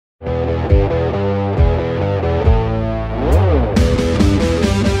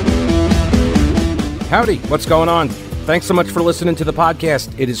Howdy, what's going on? Thanks so much for listening to the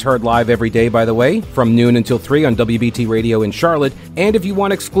podcast. It is heard live every day, by the way, from noon until 3 on WBT Radio in Charlotte. And if you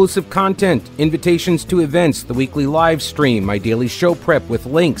want exclusive content, invitations to events, the weekly live stream, my daily show prep with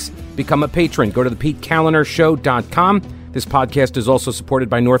links, become a patron. Go to thePeteCallenderShow.com. This podcast is also supported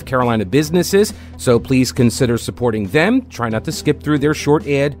by North Carolina businesses, so please consider supporting them. Try not to skip through their short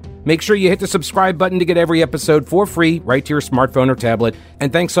ad. Make sure you hit the subscribe button to get every episode for free right to your smartphone or tablet.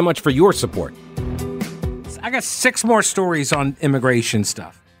 And thanks so much for your support. I got 6 more stories on immigration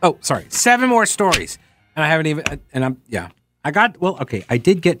stuff. Oh, sorry, 7 more stories. And I haven't even, I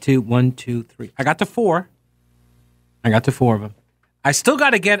did get to 1, 2, 3. I got to 4. I got to 4 of them. I still got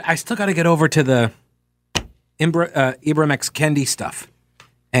to get over to the Ibram X. Kendi stuff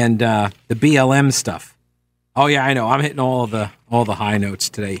and the BLM stuff. Oh yeah, I know. I'm hitting all the high notes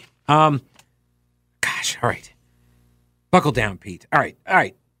today. All right. Buckle down, Pete. All right.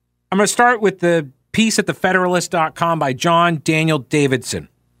 I'm going to start with the piece at thefederalist.com by John Daniel Davidson.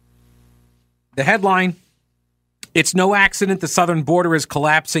 The headline, "It's no accident the southern border is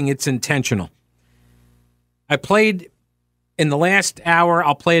collapsing, it's intentional." I played in the last hour,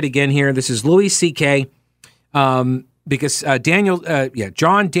 I'll play it again here. This is Louis C.K., because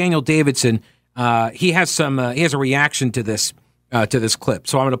John Daniel Davidson, he has a reaction to this clip.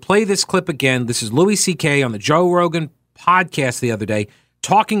 So I'm going to play this clip again. This is Louis C.K. on the Joe Rogan podcast the other day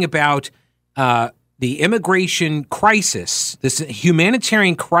talking about the immigration crisis, this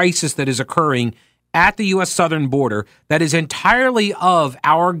humanitarian crisis that is occurring at the U.S. southern border that is entirely of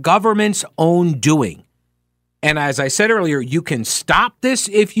our government's own doing. And as I said earlier, you can stop this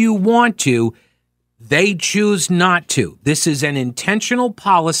if you want to. They choose not to. This is an intentional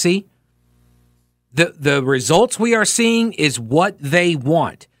policy. The results we are seeing is what they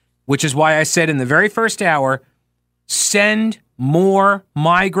want, which is why I said in the very first hour, send more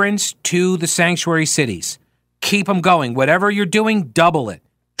migrants to the sanctuary cities. Keep them going. Whatever you're doing, double it,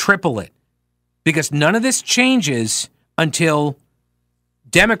 triple it. Because none of this changes until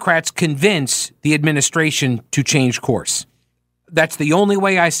Democrats convince the administration to change course. That's the only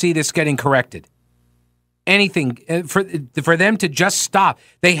way I see this getting corrected. Anything for them to just stop.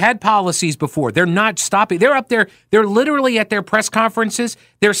 They had policies before. They're not stopping. They're up there. They're literally at their press conferences.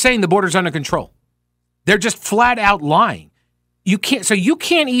 They're saying the border's under control. They're just flat out lying. You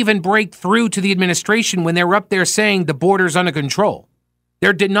can't even break through to the administration when they're up there saying the border's under control.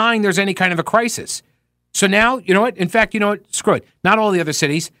 They're denying there's any kind of a crisis. So now, you know what? In fact, you know what? Screw it. Not all the other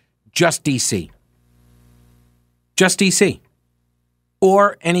cities, just D.C. Just D.C.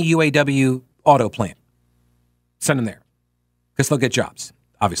 Or any UAW auto plant. Send them there. Because they'll get jobs,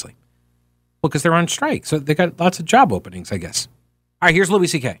 obviously. Well, because they're on strike. So they got lots of job openings, I guess. All right, here's Louis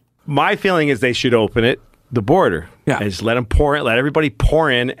C.K. My feeling is they should open it, the border. Yeah. And just let them pour in, let everybody pour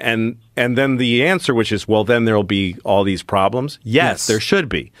in, and then the answer, which is, well, then there'll be all these problems. Yes, there should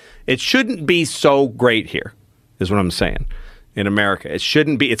be. It shouldn't be so great here, is what I'm saying, in America. It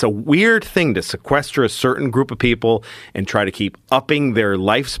shouldn't be. It's a weird thing to sequester a certain group of people and try to keep upping their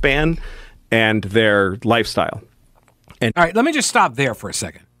lifespan and their lifestyle. All right, let me just stop there for a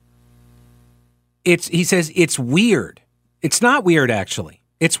second. He says it's weird. It's not weird, actually.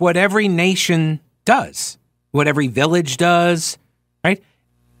 It's what every nation does, what every village does, right?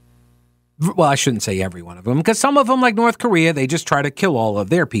 Well, I shouldn't say every one of them, because some of them, like North Korea, they just try to kill all of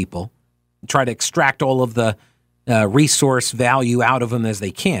their people, try to extract all of the resource value out of them as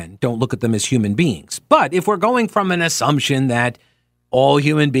they can. Don't look at them as human beings. But if we're going from an assumption that all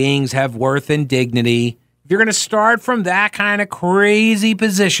human beings have worth and dignity, if you're going to start from that kind of crazy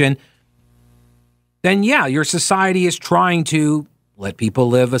position, then yeah, your society is trying to let people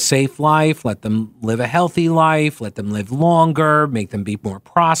live a safe life, let them live a healthy life, let them live longer, make them be more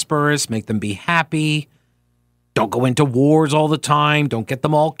prosperous, make them be happy. Don't go into wars all the time. Don't get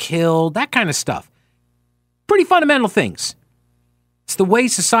them all killed, that kind of stuff. Pretty fundamental things. It's the way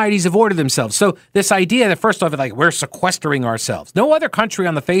societies have ordered themselves. So this idea that first off, like we're sequestering ourselves. No other country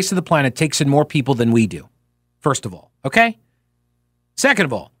on the face of the planet takes in more people than we do, first of all, okay? Second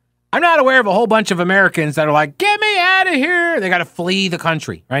of all, I'm not aware of a whole bunch of Americans that are like, get me out of here. They got to flee the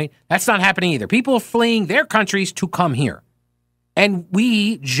country, right? That's not happening either. People are fleeing their countries to come here. And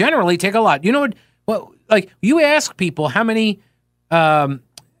we generally take a lot. You know what? Well, like you ask people how many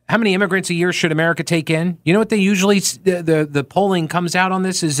immigrants a year should America take in? You know what they usually, the polling comes out on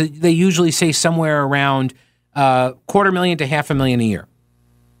this is that they usually say somewhere around 250,000 to 500,000 a year.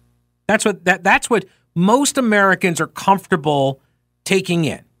 That's what most Americans are comfortable taking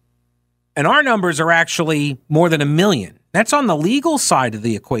in. And our numbers are actually more than 1 million. That's on the legal side of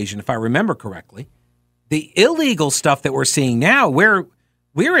the equation, if I remember correctly. The illegal stuff that we're seeing now, we're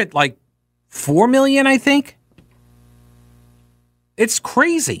at like 4 million, I think. It's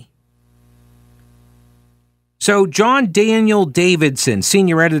crazy. So John Daniel Davidson,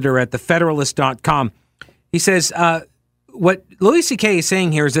 senior editor at thefederalist.com, he says, what Louis C.K. is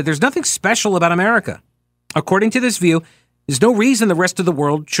saying here is that there's nothing special about America. According to this view, there's no reason the rest of the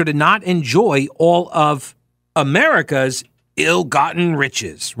world should not enjoy all of America's ill-gotten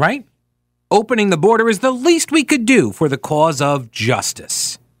riches, right? Opening the border is the least we could do for the cause of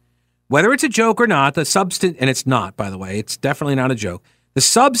justice. Whether it's a joke or not, the substance, and it's not, by the way, it's definitely not a joke. The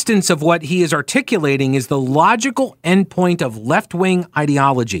substance of what he is articulating is the logical endpoint of left-wing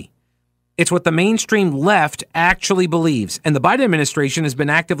ideology. It's what the mainstream left actually believes, and the Biden administration has been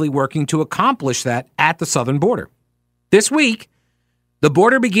actively working to accomplish that at the southern border. This week, the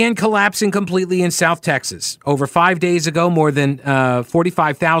border began collapsing completely in South Texas. Over 5 days ago, more than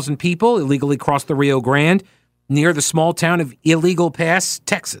 45,000 people illegally crossed the Rio Grande near the small town of Illegal Pass,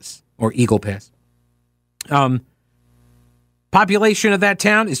 Texas, or Eagle Pass. Population of that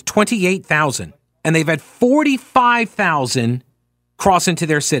town is 28,000, and they've had 45,000 cross into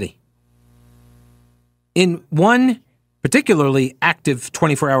their city. In one particularly active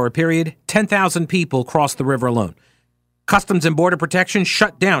 24-hour period, 10,000 people crossed the river alone. Customs and Border Protection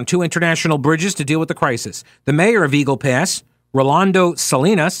shut down 2 international bridges to deal with the crisis. The mayor of Eagle Pass, Rolando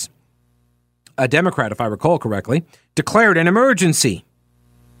Salinas, a Democrat if I recall correctly, declared an emergency.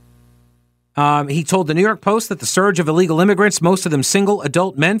 He told the New York Post that the surge of illegal immigrants, most of them single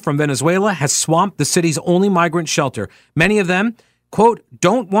adult men from Venezuela, has swamped the city's only migrant shelter. Many of them, quote,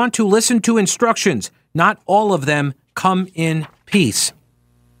 don't want to listen to instructions. Not all of them come in peace.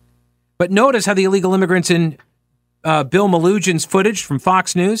 But notice how the illegal immigrants in Bill Malugion's footage from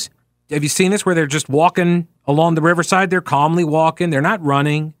Fox News, have you seen this, where they're just walking along the riverside? They're calmly walking. They're not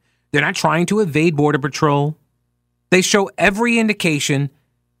running. They're not trying to evade Border Patrol. They show every indication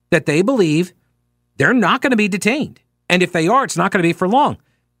that they believe they're not going to be detained. And if they are, it's not going to be for long.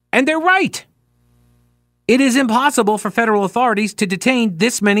 And they're right. It is impossible for federal authorities to detain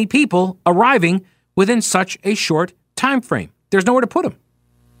this many people arriving within such a short time frame. There's nowhere to put them.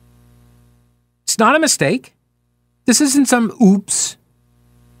 It's not a mistake. This isn't some oops.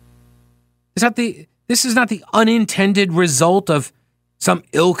 This is not the unintended result of some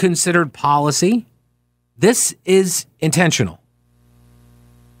ill-considered policy. This is intentional.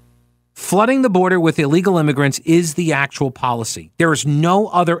 Flooding the border with illegal immigrants is the actual policy. There is no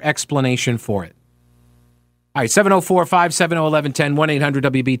other explanation for it. All right, 704-570-1110,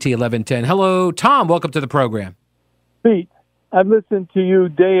 1-800-WBT-1110. Hello, Tom. Welcome to the program. Pete, I've listened to you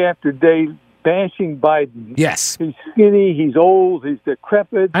day after day bashing Biden. Yes. He's skinny, he's old, he's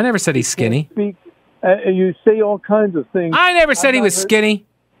decrepit. I never said he's skinny. Speak, you say all kinds of things. I never said he was skinny.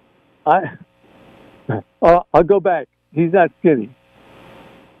 I'll go back. He's not skinny.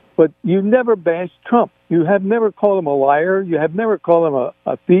 But you never bashed Trump. You have never called him a liar. You have never called him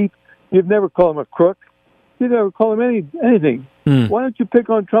a thief. You've never called him a crook. You never call him anything. Why don't you pick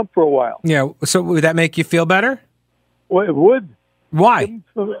on Trump for a while? Yeah, so would that make you feel better? Well, it would. Why?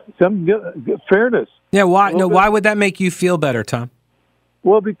 Some fairness. Yeah, why? No, why would that make you feel better, Tom?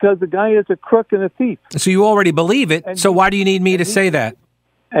 Well, because the guy is a crook and a thief. So you already believe it, so why do you need me to say that?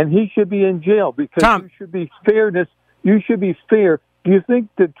 And he should be in jail because Tom, you should be fairness. You should be fair. Do you think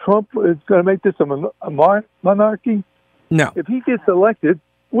that Trump is going to make this a monarchy? No. If he gets elected,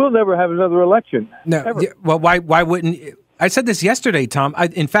 we'll never have another election. No. Ever. Well, why wouldn't... I said this yesterday, Tom.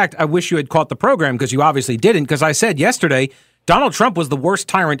 In fact, I wish you had caught the program because you obviously didn't, because I said yesterday Donald Trump was the worst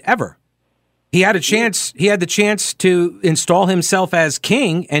tyrant ever. He had a chance. He had the chance to install himself as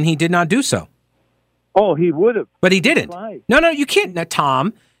king, and he did not do so. Oh, he would have. But he didn't. No, you can't,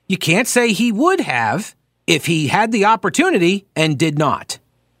 Tom. You can't say he would have if he had the opportunity and did not.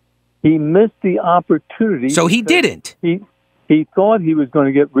 He missed the opportunity. So he didn't. He thought he was going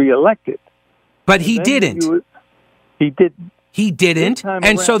to get reelected. But he didn't. He didn't. He didn't.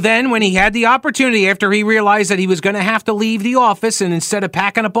 And so then when he had the opportunity, after he realized that he was going to have to leave the office, and instead of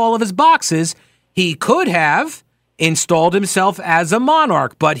packing up all of his boxes, he could have installed himself as a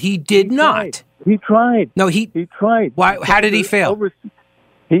monarch, but he did not. He tried. No, he tried. Why? How did he fail?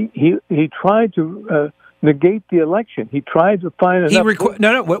 He tried to negate the election. He tried to find enough.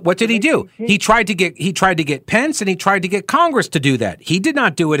 What did he do? He tried to get Pence, and he tried to get Congress to do that. He did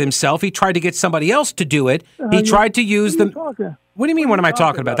not do it himself. He tried to get somebody else to do it. He tried to use them. What do you mean? What am I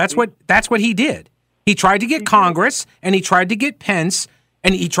talking about? That's what he did. He tried to get Congress, and he tried to get Pence,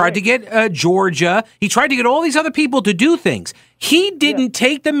 and he tried to get Georgia. He tried to get all these other people to do things. He didn't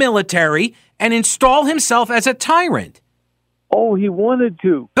take the military and install himself as a tyrant. Oh, he wanted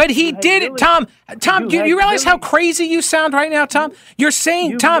to. But he did it, Tom. Tom, you realize how crazy you sound right now, Tom? You're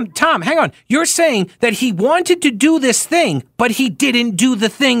saying, Tom, hang on. You're saying that he wanted to do this thing, but he didn't do the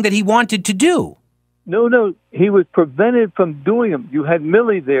thing that he wanted to do. No. He was prevented from doing them. You had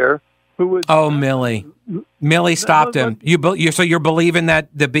Millie there, who was... Oh, Millie. Millie stopped him. So you're believing that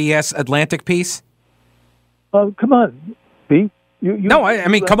the BS Atlantic piece? Oh, come on, Pete. No, I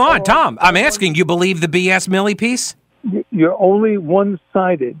mean, come on, Tom. I'm asking, you believe the BS Millie piece? You're only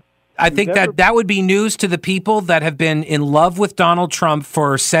one-sided. I think that would be news to the people that have been in love with Donald Trump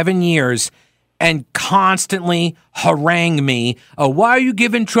for 7 years and constantly harangue me. Oh, why are you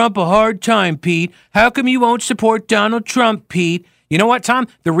giving Trump a hard time, Pete? How come you won't support Donald Trump, Pete? You know what, Tom?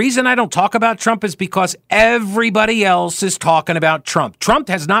 The reason I don't talk about Trump is because everybody else is talking about Trump. Trump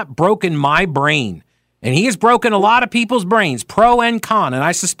has not broken my brain. And he has broken a lot of people's brains, pro and con. And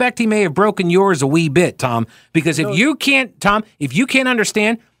I suspect he may have broken yours a wee bit, Tom, because if you can't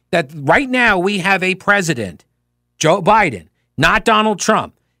understand that right now we have a president, Joe Biden, not Donald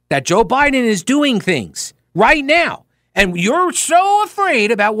Trump, that Joe Biden is doing things right now. And you're so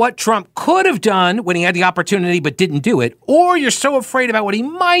afraid about what Trump could have done when he had the opportunity but didn't do it, or you're so afraid about what he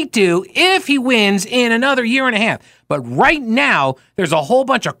might do if he wins in another year and a half. But right now, there's a whole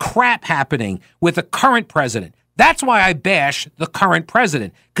bunch of crap happening with the current president. That's why I bash the current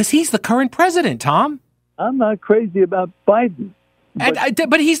president, because he's the current president, Tom. I'm not crazy about Biden.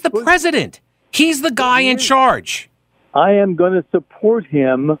 But he's the president. He's the guy in charge. I am going to support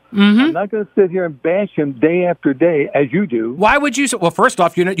him. Mm-hmm. I'm not going to sit here and bash him day after day, as you do. Why would you? Well, first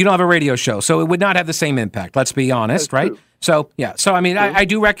off, you don't have a radio show, so it would not have the same impact. Let's be honest, right? True. So, yeah. So, I mean, I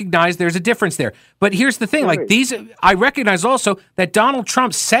do recognize there's a difference there. But here's the thing. Like I recognize also that Donald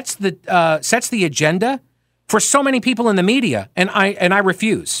Trump sets the agenda for so many people in the media, and I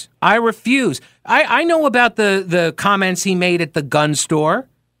refuse. I refuse. I know about the comments he made at the gun store.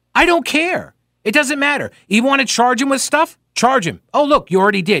 I don't care. It doesn't matter. You want to charge him with stuff? Charge him. Oh, look, you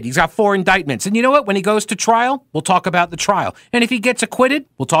already did. He's got 4 indictments. And you know what? When he goes to trial, we'll talk about the trial. And if he gets acquitted,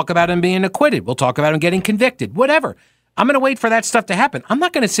 we'll talk about him being acquitted. We'll talk about him getting convicted. Whatever. I'm going to wait for that stuff to happen. I'm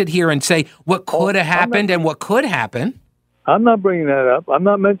not going to sit here and say what could have happened and what could happen. I'm not bringing that up. I'm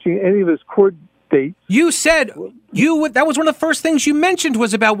not mentioning any of his court dates. You said that was one of the first things you mentioned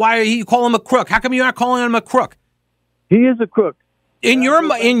was about why you call him a crook. How come you're not calling him a crook? He is a crook. In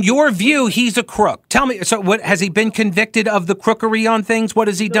your view, he's a crook. Tell me, so what has he been convicted of the crookery on things? What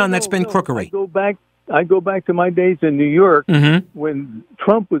has he done that's been crookery? I go back to my days in New York when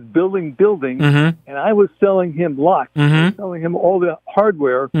Trump was building buildings, and I was selling him lots, selling him all the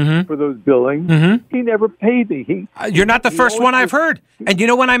hardware for those buildings. He never paid me. You're not the first one I've heard. And you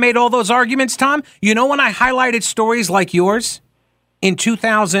know when I made all those arguments, Tom? You know when I highlighted stories like yours? In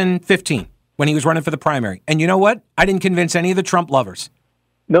 2015. When he was running for the primary. And you know what? I didn't convince any of the Trump lovers.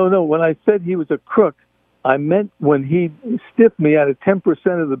 No. When I said he was a crook, I meant when he stiffed me out of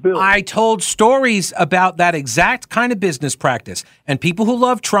 10% of the bill. I told stories about that exact kind of business practice. And people who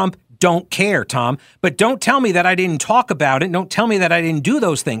love Trump don't care, Tom. But don't tell me that I didn't talk about it. Don't tell me that I didn't do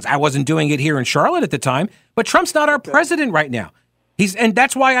those things. I wasn't doing it here in Charlotte at the time. But Trump's not our president right now. And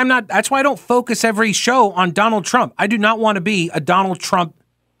that's why I don't focus every show on Donald Trump. I do not want to be a Donald Trump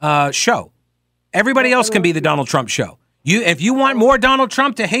show. Everybody else can be the Donald Trump show. If you want more Donald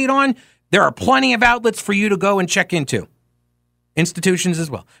Trump to hate on, there are plenty of outlets for you to go and check into. Institutions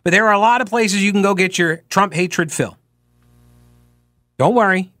as well. But there are a lot of places you can go get your Trump hatred fill. Don't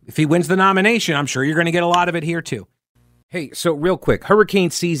worry. If he wins the nomination, I'm sure you're going to get a lot of it here too. Hey, so real quick,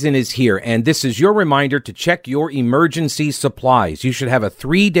 hurricane season is here, and this is your reminder to check your emergency supplies. You should have a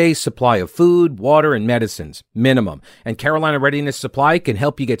 3-day supply of food, water, and medicines, minimum. And Carolina Readiness Supply can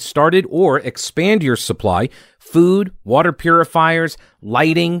help you get started or expand your supply. Food, water purifiers,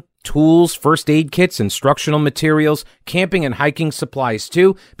 lighting, tools, first aid kits, instructional materials, camping and hiking supplies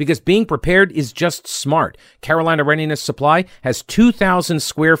too, because being prepared is just smart. Carolina Readiness Supply has 2,000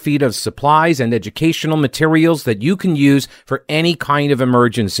 square feet of supplies and educational materials that you can use for any kind of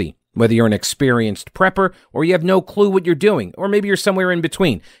emergency. Whether you're an experienced prepper or you have no clue what you're doing, or maybe you're somewhere in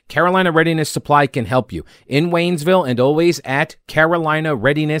between, Carolina Readiness Supply can help you. In Waynesville and always at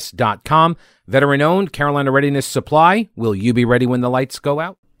carolinareadiness.com. Veteran-owned Carolina Readiness Supply. Will you be ready when the lights go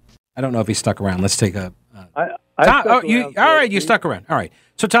out? I don't know if he stuck around. Let's take a... Tom, all right, you stuck around. All right.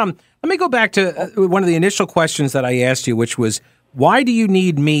 So, Tom, let me go back to one of the initial questions that I asked you, which was, why do you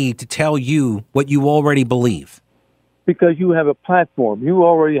need me to tell you what you already believe? Because you have a platform. You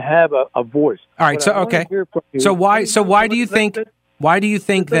already have a voice. All right, so, okay. So why do you think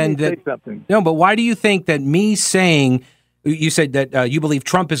then that... No, but why do you think that me saying... You said that you believe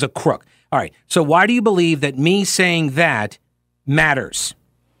Trump is a crook. All right, so why do you believe that me saying that matters?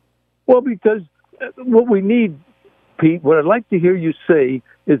 Well, because what we need, Pete, what I'd like to hear you say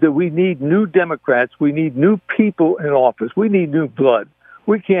is that we need new Democrats. We need new people in office. We need new blood.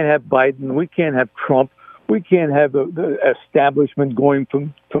 We can't have Biden. We can't have Trump. We can't have the establishment going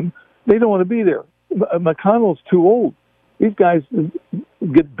from they don't want to be there. McConnell's too old. These guys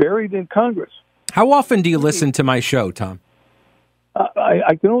get buried in Congress. How often do you listen to my show, Tom?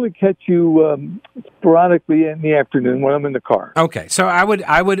 I can only catch you sporadically in the afternoon when I'm in the car. Okay, so I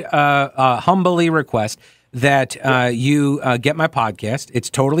would humbly request that you get my podcast. It's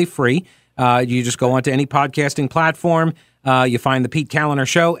totally free. You just go onto any podcasting platform. You find the Pete Callender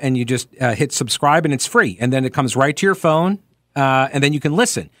Show, and you just hit subscribe, and it's free. And then it comes right to your phone, and then you can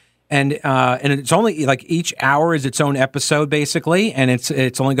listen. And it's only like each hour is its own episode, basically, and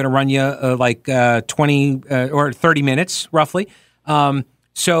it's only going to run you 20 or 30 minutes, roughly.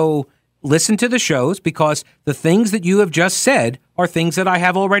 So listen to the shows, because the things that you have just said are things that I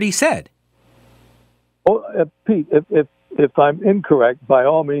have already said. Oh, Pete, if I'm incorrect, by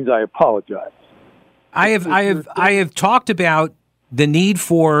all means, I apologize. I have talked about the need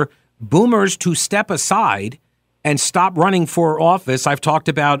for boomers to step aside and stop running for office. I've talked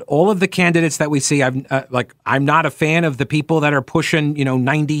about all of the candidates that we see. I'm not a fan of the people that are pushing,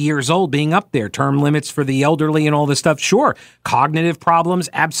 90 years old being up there, term limits for the elderly and all this stuff. Sure. Cognitive problems.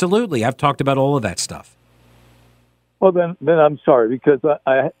 Absolutely. I've talked about all of that stuff. Well, then I'm sorry, because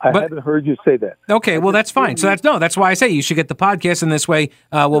I haven't heard you say that. Okay, well that's fine. So that's why I say you should get the podcast, and this way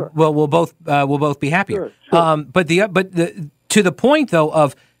we'll both be happier. Sure. But to the point though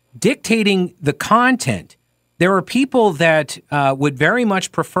of dictating the content, there are people that would very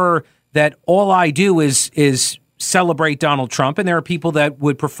much prefer that all I do is celebrate Donald Trump, and there are people that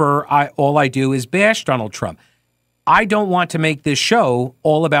would prefer all I do is bash Donald Trump. I don't want to make this show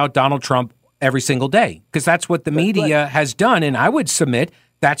all about Donald Trump every single day, because that's what the media has done. And I would submit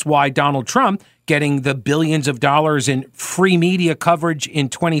that's why Donald Trump getting the billions of dollars in free media coverage in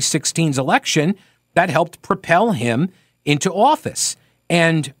 2016's election, that helped propel him into office.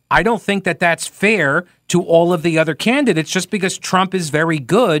 And I don't think that that's fair to all of the other candidates, just because Trump is very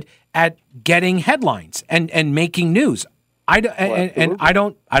good at getting headlines and making news. I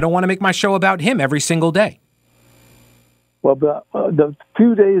don't want to make my show about him every single day. Well, the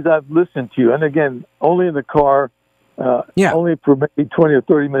few days I've listened to you, and again, only in the car, only for maybe 20 or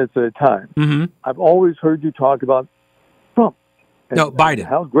 30 minutes at a time, mm-hmm. I've always heard you talk about Trump. Biden. And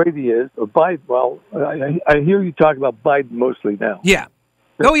how great he is. Or Biden. Well, I hear you talk about Biden mostly now. Yeah.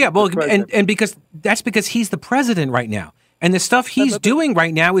 Well, and because he's the president right now. And the stuff he's doing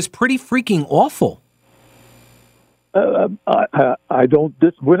right now is pretty freaking awful. We're not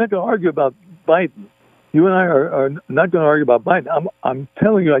going to argue about Biden. You and I are not going to argue about Biden. I'm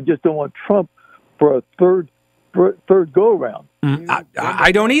telling you, I just don't want Trump for a third go around.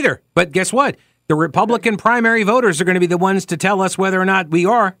 I don't either. But guess what? The Republican primary voters are going to be the ones to tell us whether or not we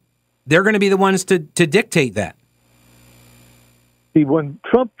are. They're going to be the ones to dictate that. See, when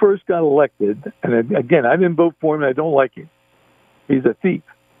Trump first got elected, and again, I didn't vote for him, and I don't like him. He's a thief.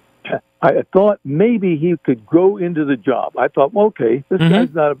 I thought maybe he could grow into the job. I thought, well, okay, this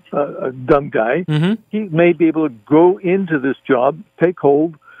guy's not a dumb guy. Mm-hmm. He may be able to grow into this job, take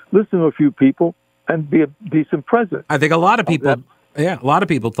hold, listen to a few people, and be a decent president. I think a lot of people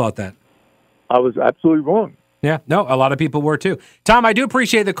thought that. I was absolutely wrong. Yeah, no, a lot of people were too. Tom, I do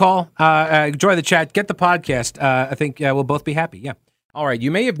appreciate the call. Enjoy the chat. Get the podcast. I think we'll both be happy. Yeah. All right,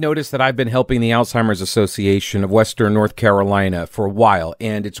 you may have noticed that I've been helping the Alzheimer's Association of Western North Carolina for a while,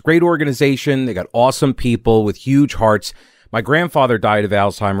 and it's a great organization. They got awesome people with huge hearts. My grandfather died of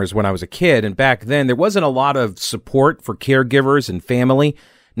Alzheimer's when I was a kid, and back then there wasn't a lot of support for caregivers and family.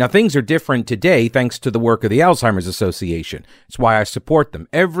 Now, things are different today thanks to the work of the Alzheimer's Association. It's why I support them.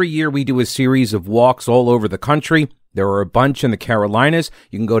 Every year we do a series of walks all over the country. There are a bunch in the Carolinas.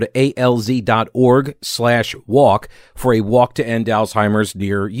 You can go to alz.org/walk for a walk to end Alzheimer's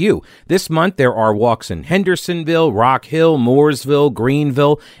near you. This month, there are walks in Hendersonville, Rock Hill, Mooresville,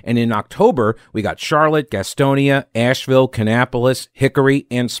 Greenville, and in October, we got Charlotte, Gastonia, Asheville, Kannapolis, Hickory,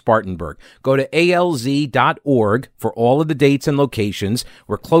 and Spartanburg. Go to alz.org for all of the dates and locations.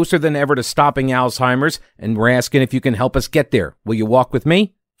 We're closer than ever to stopping Alzheimer's, and we're asking if you can help us get there. Will you walk with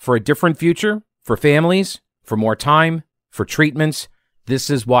me for a different future, for families, for more time, for treatments? This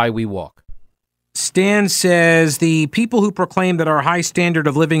is why we walk. Stan says the people who proclaim that our high standard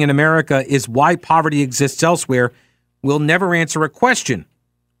of living in America is why poverty exists elsewhere will never answer a question.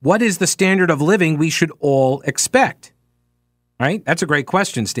 What is the standard of living we should all expect? Right? That's a great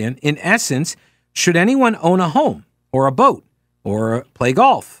question, Stan. In essence, should anyone own a home or a boat or play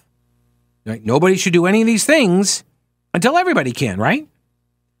golf? Right? Nobody should do any of these things until everybody can, right?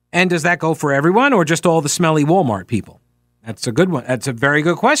 And does that go for everyone or just all the smelly Walmart people? That's a good one. That's a very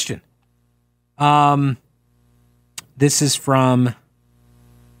good question. This is from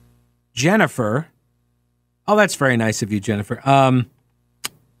Jennifer. Oh, that's very nice of you, Jennifer.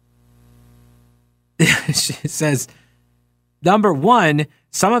 She says, number one,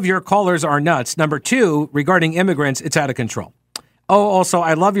 some of your callers are nuts. Number two, regarding immigrants, it's out of control. Oh, also,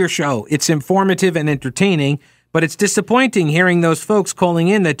 I love your show. It's informative and entertaining, but it's disappointing hearing those folks calling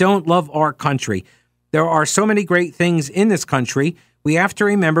in that don't love our country. There are so many great things in this country. We have to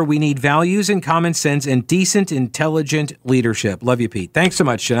remember we need values and common sense and decent, intelligent leadership. Love you, Pete. Thanks so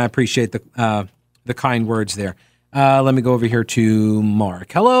much, and I appreciate the kind words there. Let me go over here to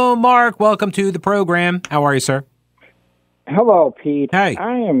Mark. Hello, Mark. Welcome to the program. How are you, sir? Hello, Pete. Hey.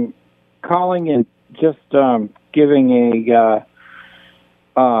 I am calling and just giving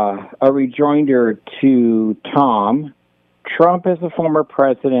a rejoinder to Tom. Trump, as a former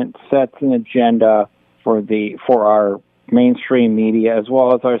president, sets an agenda for our mainstream media, as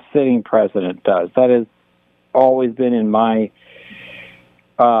well as our sitting president does. That has always been in my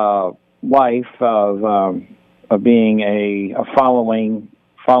life of being a following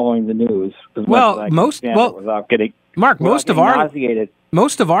the news. Without getting nauseated.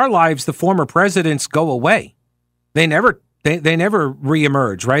 Most of our lives, the former presidents go away. They never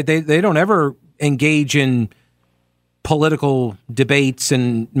reemerge, right? They don't ever engage in political debates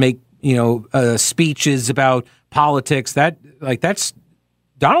and make speeches about politics. That's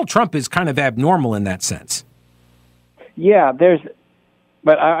Donald Trump is kind of abnormal in that sense. Yeah,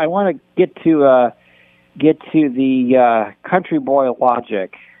 but I want to get to the country boy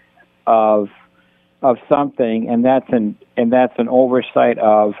logic of something, and that's an oversight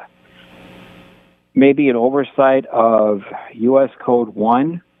of U.S. Code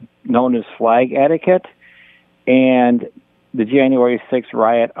 1, known as flag etiquette, and the January 6th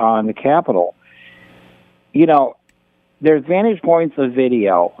riot on the Capitol. There's vantage points of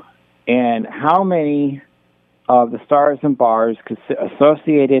video, and how many of the stars and bars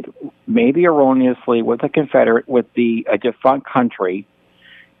associated, maybe erroneously, with a defunct country,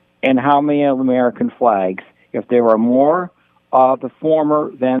 and how many of American flags. If there were more of the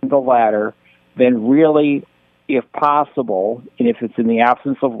former than the latter, then really, if possible, and if it's in the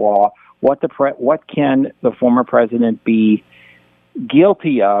absence of law, what can the former president be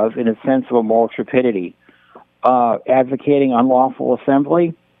guilty of in a sense of a moral stupidity? Advocating unlawful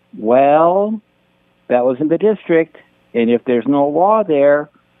assembly? Well, that was in the district, and if there's no law there,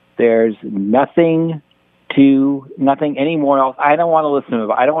 there's nothing anymore else. I don't want to listen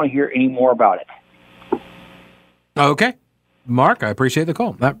to it. I don't want to hear any more about it. Okay. Mark, I appreciate the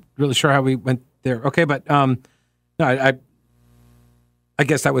call. Not really sure how we went there. Okay, but no, I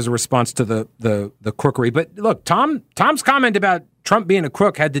guess that was a response to the crookery. But look, Tom's comment about Trump being a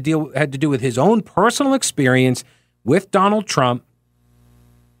crook had to do with his own personal experience with Donald Trump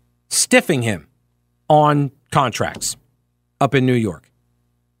stiffing him on contracts up in New York.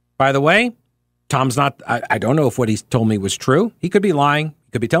 By the way, Tom's not, I don't know if what he's told me was true. He could be lying.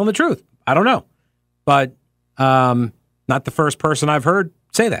 He could be telling the truth. I don't know. But not the first person I've heard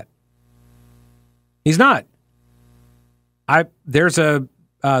say that. He's not. There's a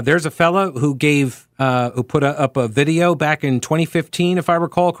fella who put up a video back in 2015, if I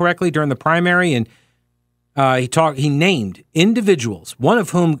recall correctly, during the primary, and he named individuals, one of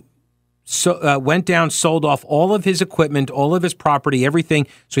whom went down, sold off all of his equipment, all of his property, everything,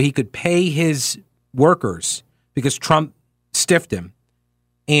 so he could pay his workers because Trump stiffed him,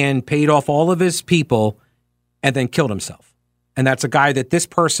 and paid off all of his people, and then killed himself. And that's a guy that this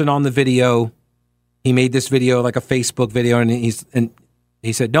person on the video, he made this video like a Facebook video, and he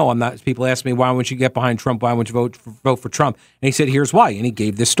said, no, I'm not. People ask me, why wouldn't you get behind Trump? Why wouldn't you vote for Trump? And he said, here's why. And he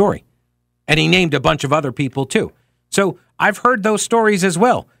gave this story. And he named a bunch of other people too. So I've heard those stories as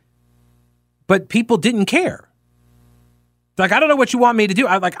well. But people didn't care. Like, I don't know what you want me to do.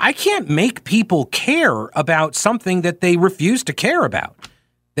 I can't make people care about something that they refuse to care about.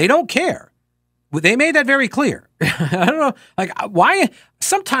 They don't care. They made that very clear. I don't know. Like, why?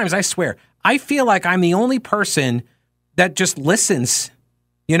 Sometimes I swear, I feel like I'm the only person that just listens.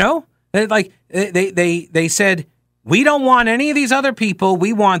 Like they said, we don't want any of these other people.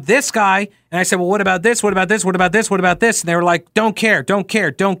 We want this guy. And I said, well, what about this? What about this? What about this? What about this? And they were like, don't care, don't care,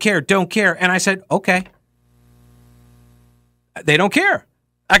 don't care, don't care. And I said, okay. They don't care.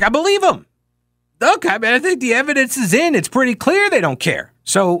 Like, I believe them. Look, I mean, I think the evidence is in. It's pretty clear they don't care.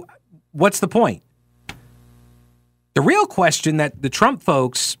 So what's the point? The real question that the Trump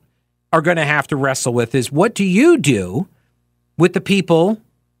folks are going to have to wrestle with is, what do you do with the people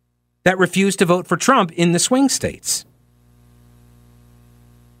that refuse to vote for Trump in the swing states?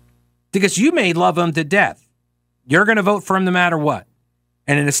 Because you may love him to death. You're going to vote for him no matter what.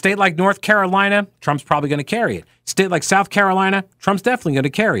 And in a state like North Carolina, Trump's probably going to carry it. State like South Carolina, Trump's definitely going to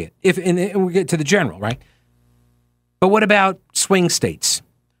carry it. And we get to the general, right? But what about swing states?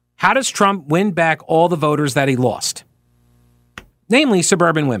 How does Trump win back all the voters that he lost? Namely,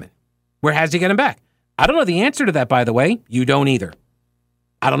 suburban women. Where has he get them back? I don't know the answer to that, by the way. You don't either.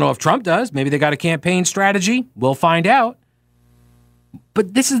 I don't know if Trump does. Maybe they got a campaign strategy. We'll find out.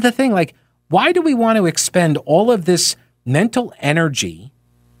 But this is the thing. Like, why do we want to expend all of this mental energy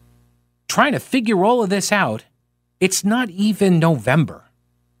trying to figure all of this out? It's not even November.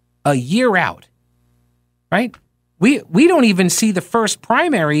 A year out. Right? We don't even see the first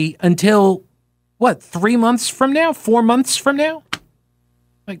primary until, 3 months from now? 4 months from now?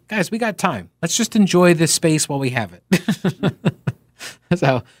 Like, guys, we got time. Let's just enjoy this space while we have it.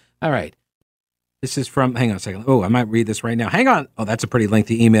 So, all right. This is from, hang on a second. Oh, I might read this right now. Hang on. Oh, that's a pretty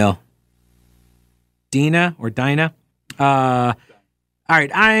lengthy email. Dinah. All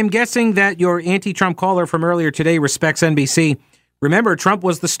right. I'm guessing that your anti-Trump caller from earlier today respects NBC. Remember, Trump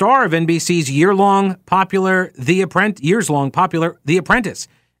was the star of NBC's years-long popular The Apprentice.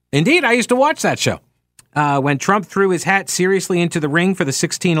 Indeed, I used to watch that show. When Trump threw his hat seriously into the ring for the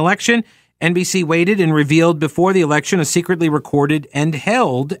 2016 election, NBC waited and revealed before the election a secretly recorded and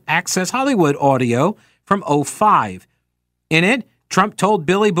held Access Hollywood audio from 2005. In it, Trump told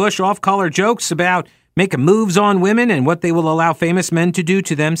Billy Bush off-color jokes about making moves on women and what they will allow famous men to do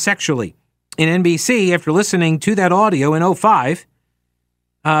to them sexually. In NBC, after listening to that audio in 2005,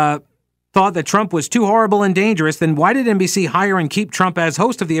 thought that Trump was too horrible and dangerous, then why did NBC hire and keep Trump as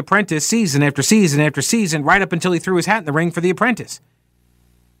host of The Apprentice season after season after season, right up until he threw his hat in the ring for The Apprentice?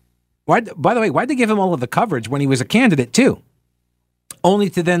 By the way, why'd they give him all of the coverage when he was a candidate, too? Only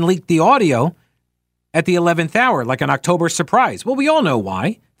to then leak the audio at the 11th hour, like an October surprise. Well, we all know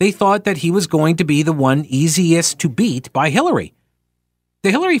why. They thought that he was going to be the one easiest to beat by Hillary.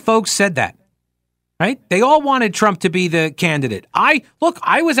 The Hillary folks said that. Right? They all wanted Trump to be the candidate. I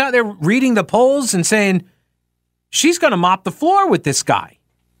was out there reading the polls and saying, she's going to mop the floor with this guy.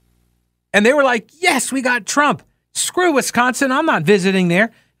 And they were like, yes, we got Trump. Screw Wisconsin. I'm not visiting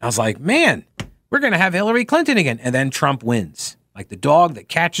there. I was like, man, we're going to have Hillary Clinton again. And then Trump wins, like the dog that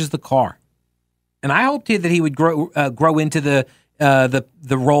catches the car. And I hoped that he would grow into the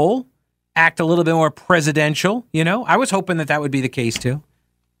role, act a little bit more presidential. You know, I was hoping that would be the case, too.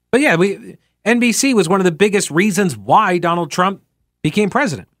 But yeah, NBC was one of the biggest reasons why Donald Trump became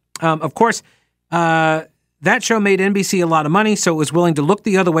president. Of course, that show made NBC a lot of money, so it was willing to look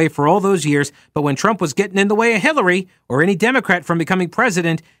the other way for all those years. But when Trump was getting in the way of Hillary or any Democrat from becoming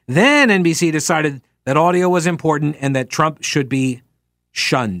president, then NBC decided that audio was important and that Trump should be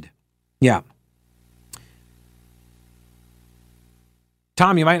shunned. Yeah.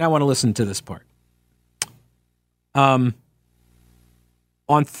 Tom, you might not want to listen to this part.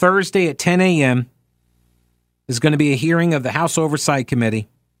 On Thursday at 10 a.m., there's going to be a hearing of the House Oversight Committee,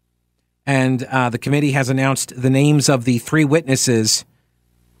 and the committee has announced the names of the 3 witnesses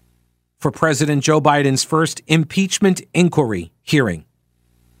for President Joe Biden's first impeachment inquiry hearing.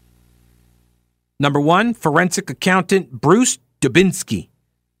 Number 1, forensic accountant Bruce Dubinsky,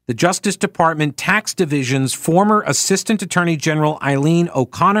 the Justice Department Tax Division's former Assistant Attorney General Eileen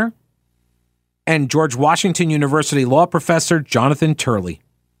O'Connor, and George Washington University law professor Jonathan Turley.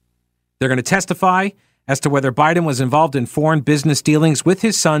 They're going to testify as to whether Biden was involved in foreign business dealings with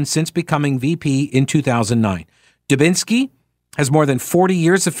his son since becoming VP in 2009. Dubinsky has more than 40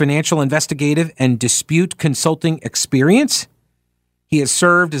 years of financial investigative and dispute consulting experience. He has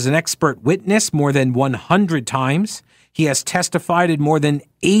served as an expert witness more than 100 times. He has testified in more than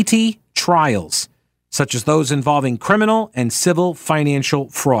 80 trials, such as those involving criminal and civil financial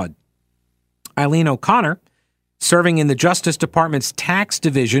fraud. Eileen O'Connor, serving in the Justice Department's tax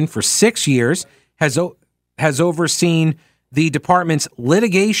division for 6 years, has overseen the department's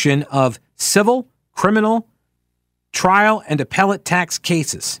litigation of civil, criminal, trial, and appellate tax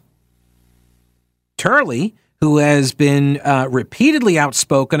cases. Turley, who has been repeatedly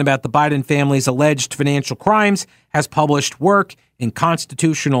outspoken about the Biden family's alleged financial crimes, has published work in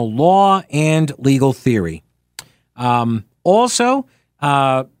constitutional law and legal theory. Also,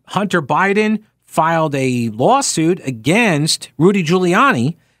 Hunter Biden filed a lawsuit against Rudy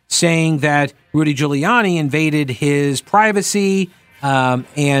Giuliani, saying that Rudy Giuliani invaded his privacy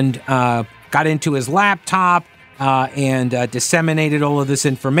and got into his laptop and disseminated all of this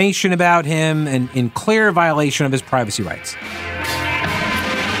information about him and in clear violation of his privacy rights.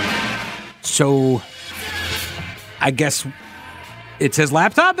 So I guess it's his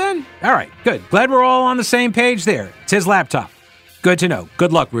laptop then? All right, good. Glad we're all on the same page there. It's his laptop. Good to know.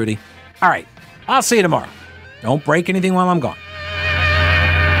 Good luck, Rudy. All right. I'll see you tomorrow. Don't break anything while I'm gone.